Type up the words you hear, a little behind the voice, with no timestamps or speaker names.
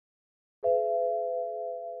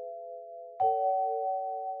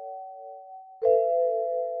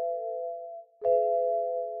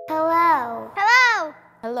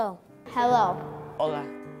Hello. Hola.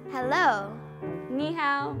 Hello. Ni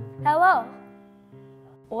hao. Hello.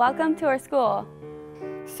 Welcome to our school.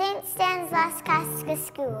 St. Stanislaus Kostka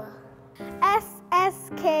School.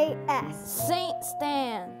 SSKS. St.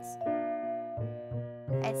 Stan's.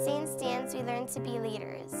 At St. Stan's, we learn to be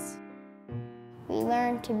leaders. We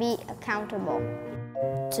learn to be accountable.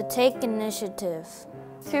 To take initiative.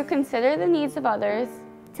 To consider the needs of others.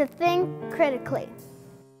 To think critically.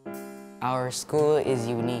 Our school is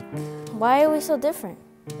unique. Why are we so different?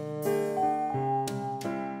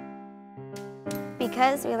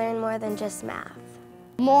 Because we learn more than just math.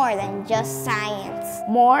 More than just science.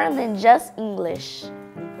 More than just English.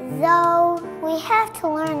 Though we have to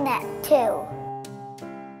learn that too.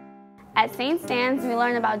 At St. Stan's, we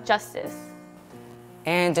learn about justice.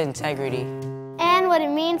 And integrity. And what it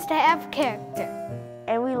means to have character.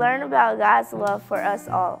 And we learn about God's love for us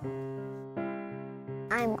all.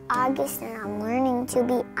 I'm August and I'm learning to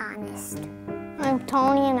be honest. I'm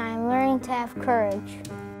Tony and I'm learning to have courage.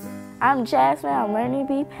 I'm Jasmine, I'm learning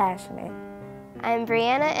to be passionate. I'm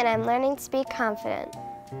Brianna and I'm learning to be confident.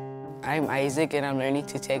 I'm Isaac and I'm learning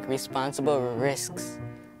to take responsible risks.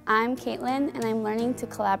 I'm Caitlin and I'm learning to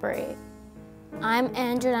collaborate. I'm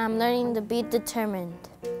Andrew and I'm learning to be determined.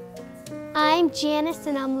 I'm Janice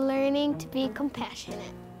and I'm learning to be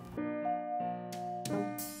compassionate.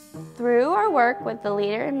 Through our work with the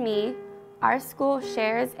leader and me, our school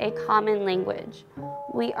shares a common language.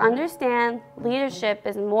 We understand leadership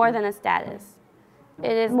is more than a status.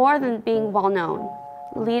 It is more than being well known.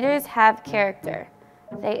 Leaders have character.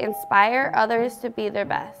 They inspire others to be their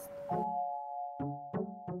best.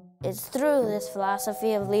 It's through this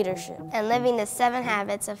philosophy of leadership And living the 7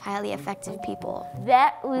 habits of highly effective people.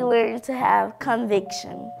 that we learn to have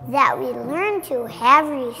conviction. That we learn to have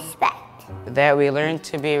respect. That we learn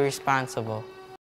to be responsible.